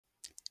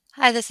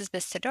Hi, this is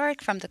Miss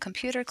Todoric from the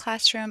computer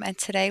classroom, and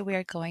today we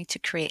are going to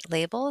create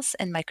labels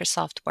in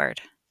Microsoft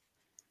Word.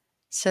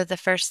 So the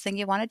first thing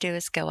you want to do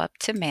is go up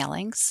to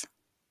Mailings.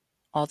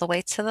 All the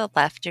way to the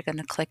left, you're going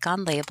to click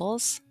on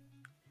Labels,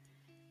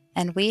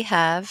 and we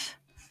have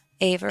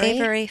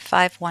Avery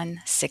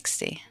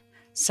 5160.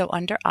 So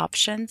under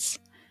Options,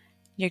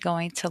 you're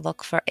going to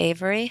look for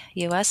Avery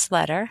US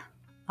Letter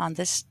on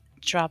this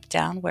drop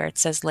down where it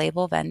says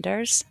Label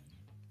Vendors.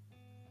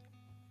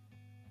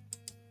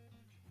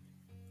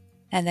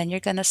 And then you're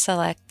going to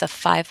select the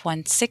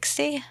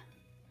 5160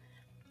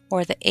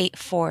 or the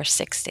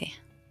 8460.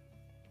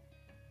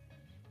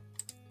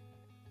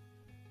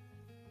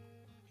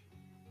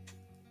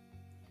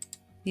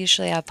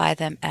 Usually I buy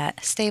them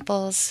at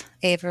Staples,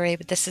 Avery,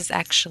 but this is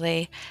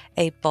actually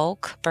a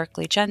bulk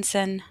Berkeley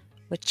Jensen,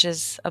 which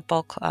is a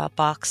bulk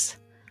box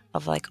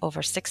of like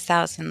over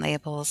 6,000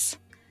 labels.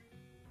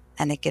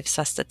 And it gives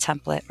us the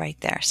template right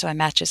there. So it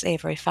matches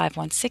Avery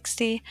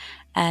 5160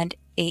 and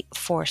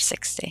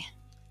 8460.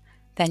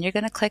 Then you're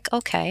going to click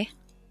OK.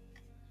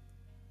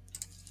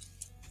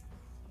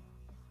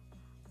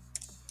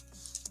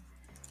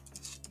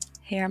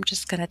 Here I'm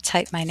just going to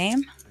type my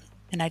name,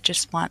 and I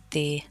just want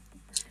the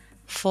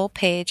full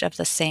page of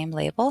the same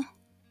label.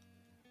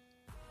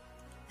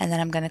 And then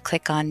I'm going to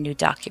click on New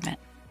Document.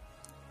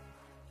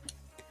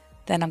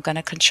 Then I'm going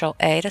to Control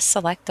A to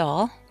select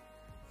all,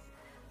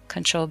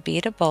 Control B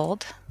to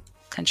bold,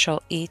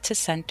 Control E to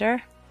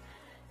center,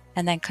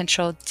 and then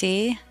Control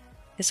D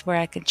is where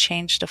I can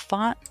change the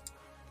font.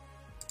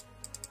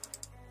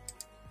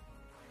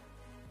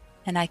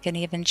 And I can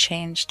even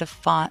change the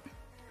font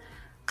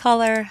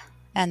color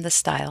and the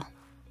style.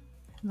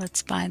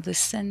 Let's find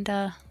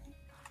Lucinda.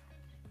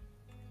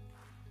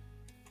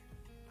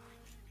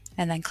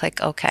 And then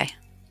click OK.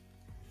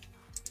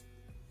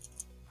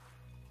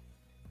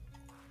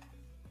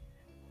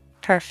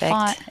 Perfect.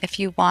 Font, if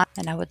you want,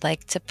 and I would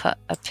like to put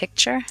a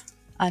picture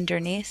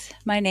underneath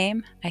my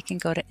name, I can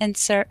go to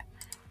Insert,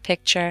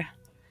 Picture.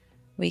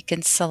 We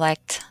can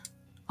select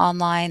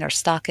online or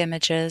stock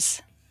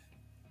images.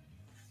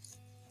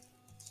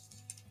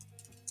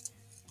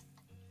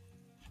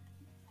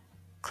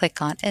 Click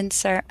on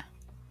Insert,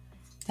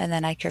 and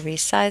then I can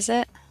resize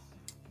it.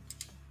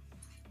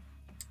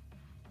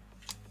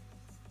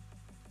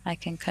 I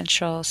can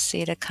Control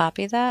C to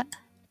copy that,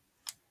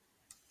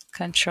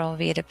 Control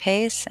V to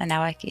paste, and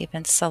now I can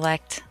even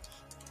select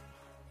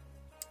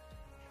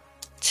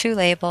two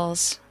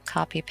labels,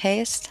 copy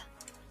paste.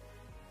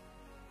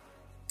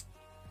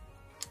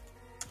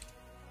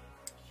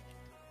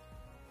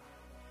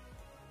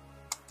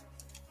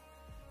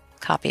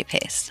 Copy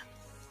paste.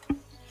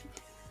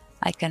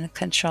 I can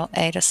Control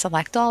A to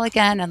select all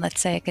again, and let's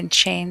say I can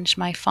change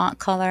my font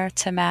color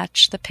to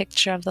match the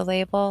picture of the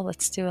label.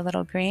 Let's do a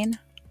little green.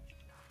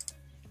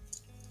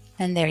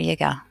 And there you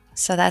go.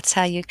 So that's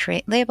how you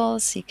create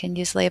labels. You can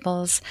use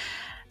labels,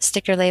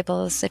 sticker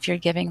labels, if you're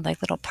giving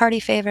like little party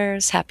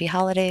favors, happy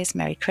holidays,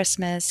 Merry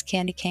Christmas,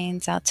 candy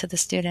canes out to the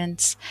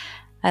students.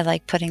 I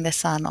like putting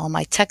this on all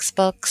my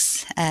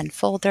textbooks and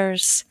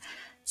folders.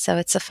 So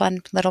it's a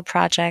fun little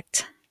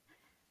project,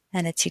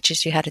 and it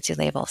teaches you how to do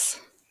labels.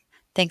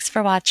 Thanks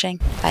for watching.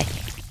 Bye.